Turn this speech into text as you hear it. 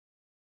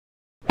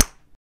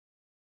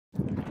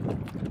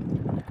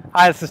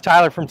Hi, this is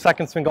Tyler from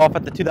Second Swing Golf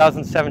at the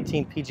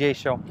 2017 PGA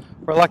Show.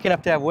 We're lucky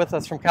enough to have with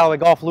us from Callaway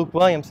Golf, Luke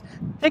Williams,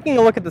 taking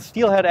a look at the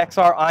Steelhead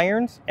XR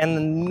irons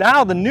and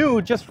now the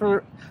new, just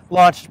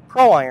launched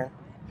Pro iron.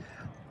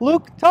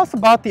 Luke, tell us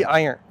about the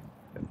iron.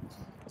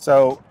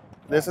 So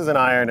this is an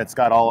iron, it's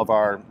got all of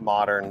our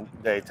modern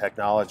day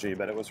technology,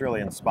 but it was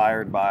really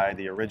inspired by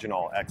the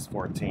original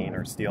X14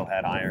 or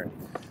Steelhead iron.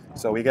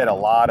 So we get a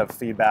lot of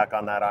feedback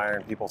on that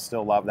iron. People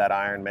still love that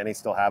iron. Many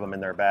still have them in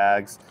their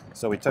bags.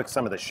 So we took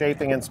some of the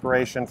shaping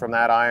inspiration from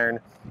that iron.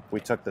 We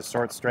took the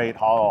short, straight,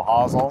 hollow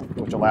hosel,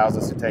 which allows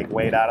us to take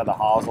weight out of the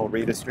hosel,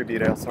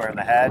 redistribute it elsewhere in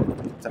the head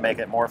to make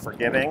it more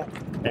forgiving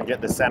and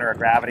get the center of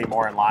gravity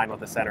more in line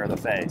with the center of the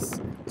face.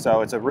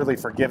 So it's a really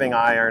forgiving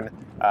iron.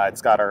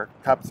 It's got our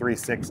Cup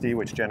 360,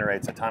 which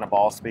generates a ton of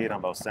ball speed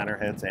on both center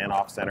hits and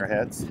off center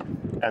hits.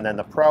 And then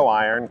the Pro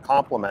iron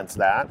complements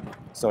that.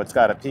 So it's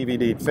got a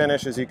PVD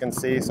finish, as you can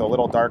see, so a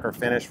little darker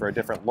finish for a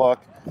different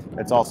look.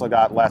 It's also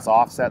got less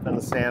offset than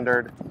the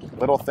standard,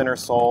 little thinner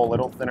sole,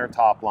 little thinner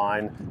top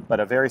line, but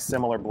a very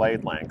similar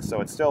blade length. So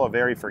it's still a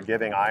very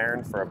forgiving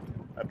iron for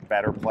a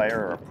better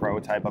player or a pro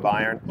type of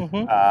iron.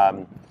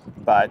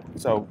 But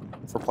so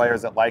for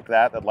players that like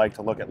that like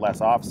to look at less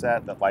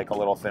offset, that like a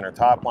little thinner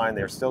top line,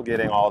 they're still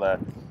getting all the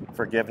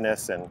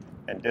forgiveness and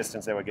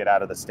distance they would get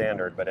out of the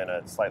standard, but in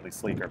a slightly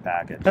sleeker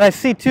package. And I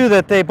see too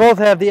that they both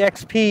have the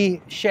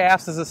XP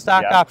shafts as a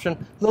stock option,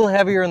 a little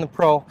heavier in the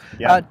Pro.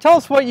 Tell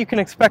us what you can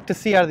expect to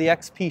see out of the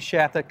XP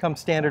shaft that comes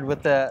standard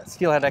with the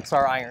Steelhead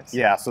XR irons.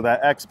 Yeah, so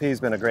that XP has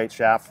been a great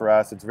shaft for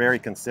us. It's very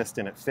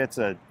consistent. It fits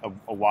a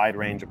wide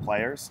range of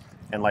players.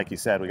 And like you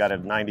said, we got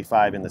it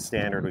 95 in the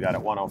standard, we got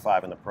it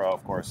 105 in the Pro.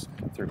 Of course,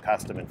 through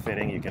custom and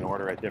fitting, you can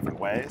order it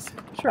different ways,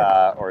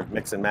 or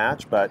mix and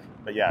match. But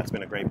yeah, it's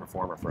been a great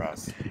performer for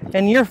us.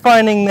 And you're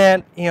finding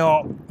that,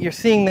 you're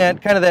seeing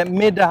that kind of that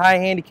mid to high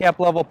handicap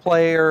level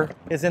player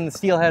is in the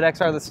Steelhead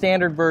XR, the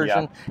standard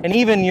version, and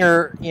even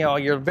your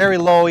very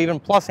low, even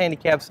plus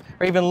handicaps,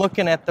 are even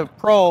looking at the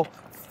Pro,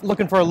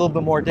 looking for a little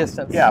bit more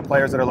distance. Yeah,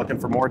 players that are looking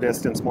for more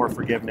distance, more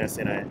forgiveness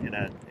in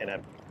a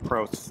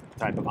pro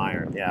type of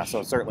iron. Yeah, so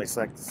it certainly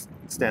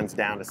extends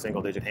down to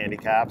single-digit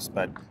handicaps,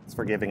 but it's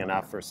forgiving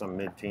enough for some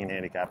mid-teen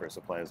handicappers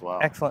to play as well.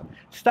 Excellent.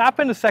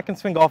 Stop into Second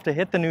Swing Golf to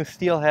hit the new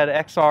Steelhead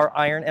XR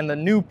iron and the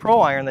new Pro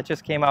iron that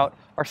just came out,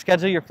 or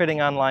schedule your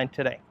fitting online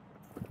today.